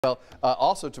Well,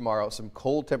 also tomorrow, some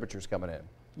cold temperatures coming in.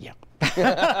 Yeah.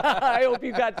 I hope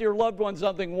you got your loved one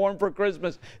something warm for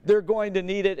Christmas. They're going to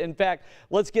need it. In fact,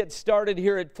 let's get started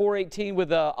here at 4:18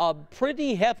 with a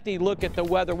pretty hefty look at the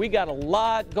weather. We got a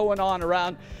lot going on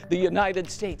around the United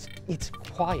States. It's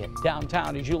quiet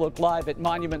downtown as you look live at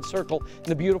Monument Circle in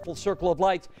the beautiful Circle of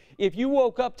Lights. If you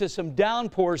woke up to some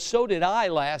downpours, so did I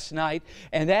last night,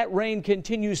 and that rain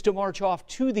continues to march off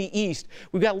to the east.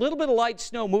 We've got a little bit of light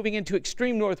snow moving into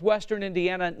extreme northwestern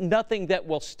Indiana, nothing that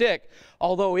will stick,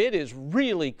 although it is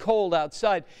really cold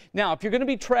outside. Now, if you're going to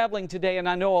be traveling today, and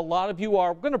I know a lot of you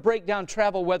are, we're going to break down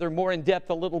travel weather more in depth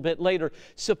a little bit later.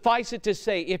 Suffice it to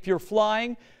say, if you're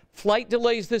flying, flight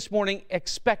delays this morning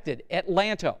expected.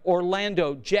 Atlanta,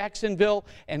 Orlando, Jacksonville,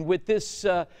 and with this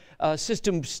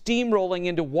system steamrolling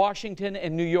into Washington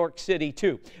and New York City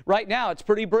too. Right now it's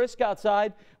pretty brisk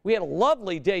outside. We had a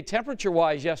lovely day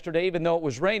temperature-wise yesterday, even though it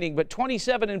was raining, but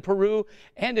 27 in Peru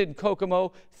and in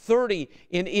Kokomo, 30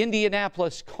 in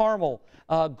Indianapolis, Carmel,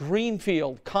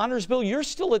 Greenfield, Connorsville. You're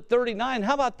still at 39.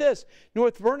 How about this?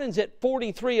 North Vernon's at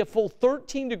 43, a full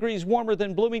 13 degrees warmer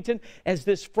than Bloomington as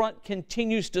this front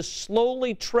continues to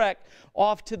slowly trek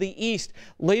off to the east.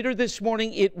 Later this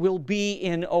morning, it will be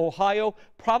in Ohio,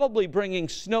 probably bringing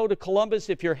snow to Columbus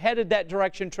if you're headed that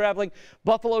direction traveling.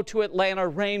 Buffalo to Atlanta,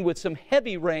 rain with some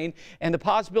heavy rain and the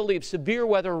possibility of severe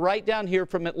weather right down here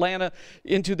from Atlanta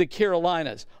into the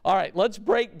Carolinas. All right, let's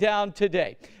break down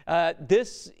today.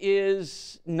 This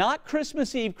is not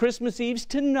Christmas Eve. Christmas Eve's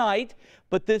tonight,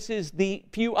 but this is the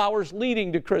few hours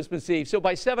leading to Christmas Eve. So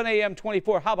by 7 a.m.,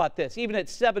 24. How about this? Even at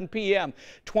 7 p.m.,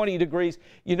 20 degrees.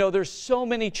 You know, there's so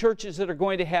many churches that are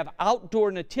going to have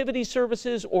outdoor nativity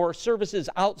services or services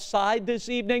outside this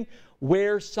evening.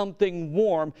 Wear something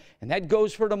warm, and that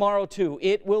goes for tomorrow too.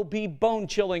 It will be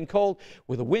bone-chilling cold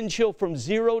with a wind chill from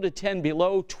 0 to 10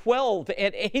 below, 12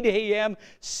 at 8 a.m.,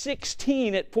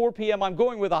 16 at 4 p.m. I'm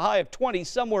going with a high of 20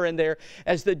 somewhere in there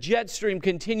as the jet stream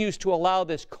continues to allow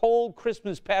this cold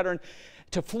Christmas pattern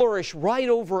to flourish right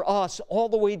over us all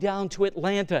the way down to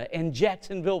Atlanta and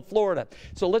Jacksonville, Florida.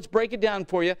 So let's break it down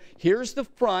for you. Here's the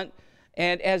front.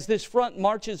 And as this front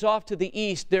marches off to the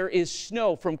east, there is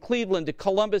snow from Cleveland to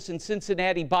Columbus and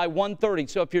Cincinnati by 1:30.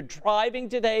 So if you're driving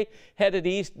today, headed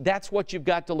east, that's what you've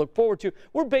got to look forward to.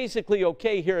 We're basically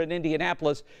okay here in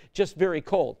Indianapolis, just very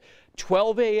cold.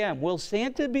 12 a.m. Will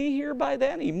Santa be here by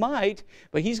then? He might,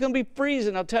 but he's going to be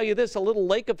freezing. I'll tell you this, a little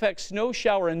lake effect snow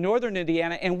shower in northern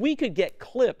Indiana, and we could get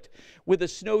clipped with a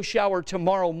snow shower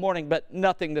tomorrow morning, but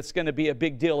nothing that's going to be a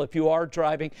big deal if you are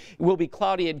driving. It will be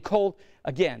cloudy and cold.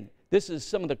 Again, this is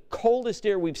some of the coldest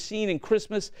air we've seen in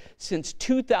Christmas since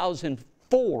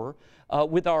 2004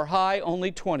 with our high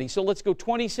only 20. So let's go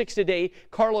 26 today.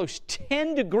 Carlos,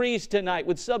 10 degrees tonight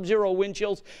with sub-zero wind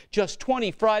chills, just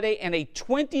 20 Friday, and a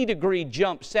 20-degree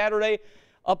jump Saturday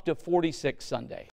up to 46 Sunday.